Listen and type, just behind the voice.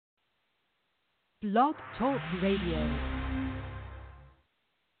Blog Talk Radio.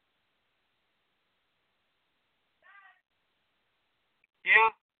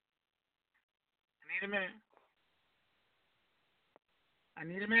 Yeah, I need a minute. I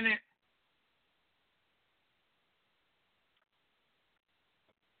need a minute.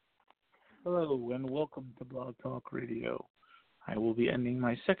 Hello, and welcome to Blog Talk Radio. I will be ending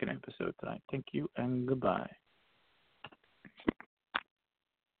my second episode tonight. Thank you, and goodbye.